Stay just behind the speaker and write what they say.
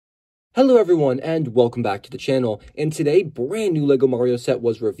Hello everyone and welcome back to the channel, and today brand new LEGO Mario set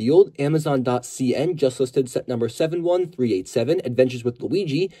was revealed. Amazon.cn just listed set number 71387, Adventures with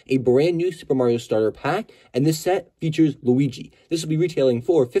Luigi, a brand new Super Mario starter pack, and this set features Luigi. This will be retailing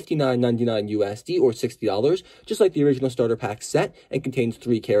for $59.99 USD or $60, just like the original starter pack set, and contains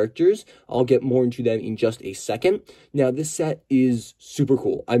 3 characters. I'll get more into them in just a second. Now this set is super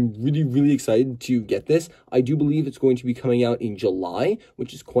cool. I'm really excited to get this. I do believe it's going to be coming out in July,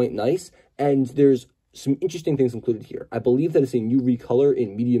 which is quite nice. And there's some interesting things included here. I believe that it's a new recolor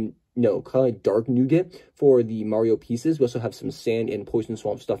in kind of dark nougat for the Mario pieces. We also have some sand and poison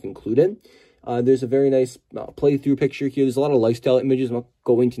swamp stuff included. There's a very nice playthrough picture here. There's a lot of lifestyle images. I'm not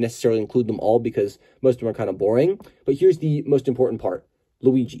going to necessarily include them all because most of them are kind of boring. But here's the most important part.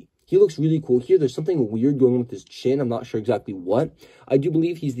 Luigi. He looks really cool here. There's something weird going on with his chin. I'm not sure exactly what. I do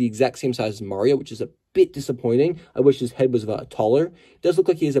believe he's the exact same size as Mario, which is a bit disappointing. I wish his head was taller. It does look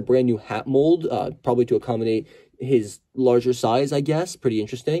like he has a brand new hat mold, probably to accommodate his larger size, I guess. Pretty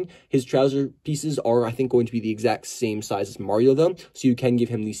interesting. His trouser pieces are, I think, going to be the exact same size as Mario, though, so you can give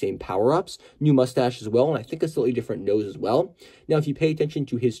him the same power-ups. New mustache as well, and I think a slightly different nose as well. Now, if you pay attention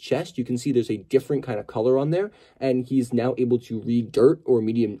to his chest, you can see there's a different kind of color on there, and he's now able to read dirt or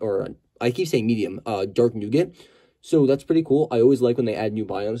medium, or I keep saying medium, dark nougat. So that's pretty cool. I always like when they add new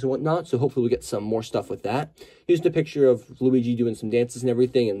biomes and whatnot, so hopefully we'll get some more stuff with that. Here's the picture of Luigi doing some dances and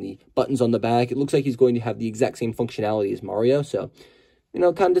everything, and the buttons on the back. It looks like he's going to have the exact same functionality as Mario, so,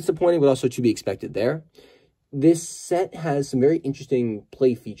 kind of disappointing, but also to be expected there. This set has some very interesting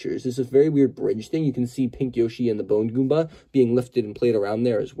play features. There's this very weird bridge thing. You can see Pink Yoshi and the Bone Goomba being lifted and played around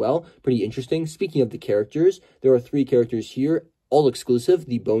there as well. Pretty interesting. Speaking of the characters, there are 3 characters here, all exclusive,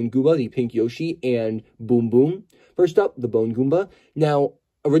 the Bone Goomba, the Pink Yoshi, and Boom Boom. First up, the Bone Goomba. Now,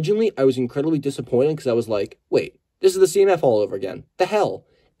 originally, I was incredibly disappointed because I was like, wait, this is the CMF all over again. The hell?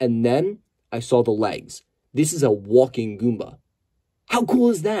 And then I saw the legs. This is a walking Goomba. How cool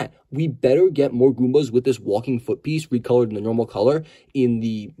is that? We better get more Goombas with this walking foot piece recolored in the normal color in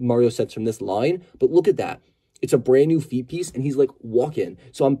the Mario sets from this line. But look at that. It's a brand new feet piece, and he's like walking.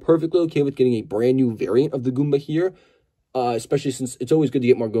 So I'm perfectly okay with getting a brand new variant of the Goomba here. Especially since it's always good to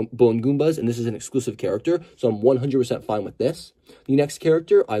get more Bone Goombas, and this is an exclusive character, so I'm 100% fine with this. The next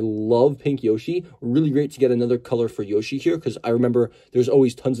character, I love Pink Yoshi. Really great to get another color for Yoshi here, because I remember there's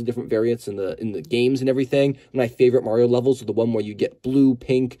always tons of different variants in the games and everything. My favorite Mario levels are the one where you get blue,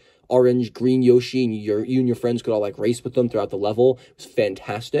 pink, orange, green Yoshi, and you and your friends could all like race with them throughout the level. It was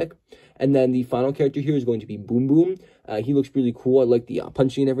fantastic. And then the final character here is going to be Boom Boom. He looks really cool. I like the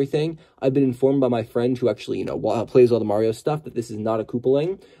punching and everything. I've been informed by my friend who actually, plays all the Mario stuff that this is not a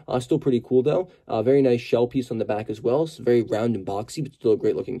Koopaling. Still pretty cool, though. Very nice shell piece on the back as well. It's very round and boxy, but still a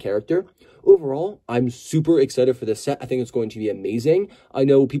great-looking character. Overall, I'm super excited for this set. I think it's going to be amazing. I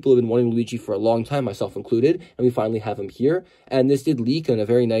know people have been wanting Luigi for a long time, myself included, and we finally have him here. And this did leak on a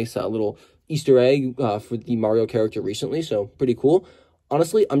very nice little Easter egg for the Mario character recently, so pretty cool.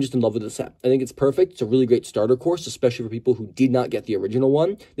 Honestly, I'm just in love with the set. I think it's perfect. It's a really great starter course, especially for people who did not get the original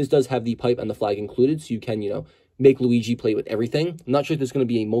one. This does have the pipe and the flag included, so you can, make Luigi play with everything. I'm not sure if there's going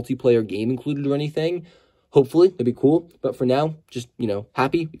to be a multiplayer game included or anything. Hopefully, that'd be cool. But for now, just,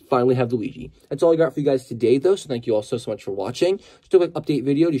 happy we finally have Luigi. That's all I got for you guys today, though, so thank you all so much for watching. Just a quick update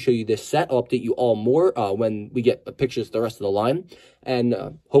video to show you this set. I'll update you all more when we get pictures of the rest of the line.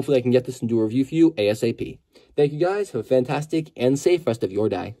 And hopefully I can get this and do a review for you ASAP. Thank you guys. Have a fantastic and safe rest of your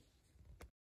day.